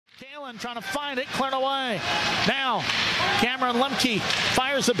MacMillan trying to find it, cleared away. Now, Cameron Lemke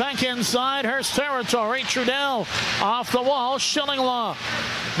fires it back inside Hearst territory. Trudell off the wall. Shillinglaw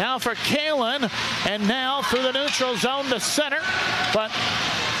now for Kalen, and now through the neutral zone to center. But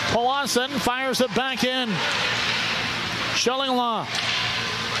Powassan fires it back in. Shillinglaw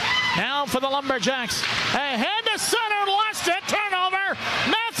now for the Lumberjacks. Ahead to center, lost it. Turnover.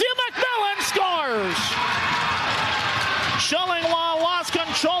 Mathieu MacMillan scores. Shillinglaw lost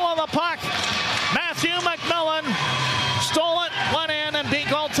control of the puck. Mathieu MacMillan stole it, went in, and beat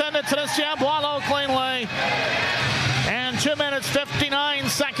goaltender Denis Boileau cleanly. And 2 minutes, 59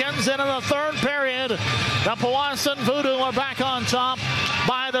 seconds into the third period. The Powassan Voodoos are back on top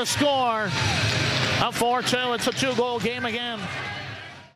by the score of 4-2. It's a 2-goal game again.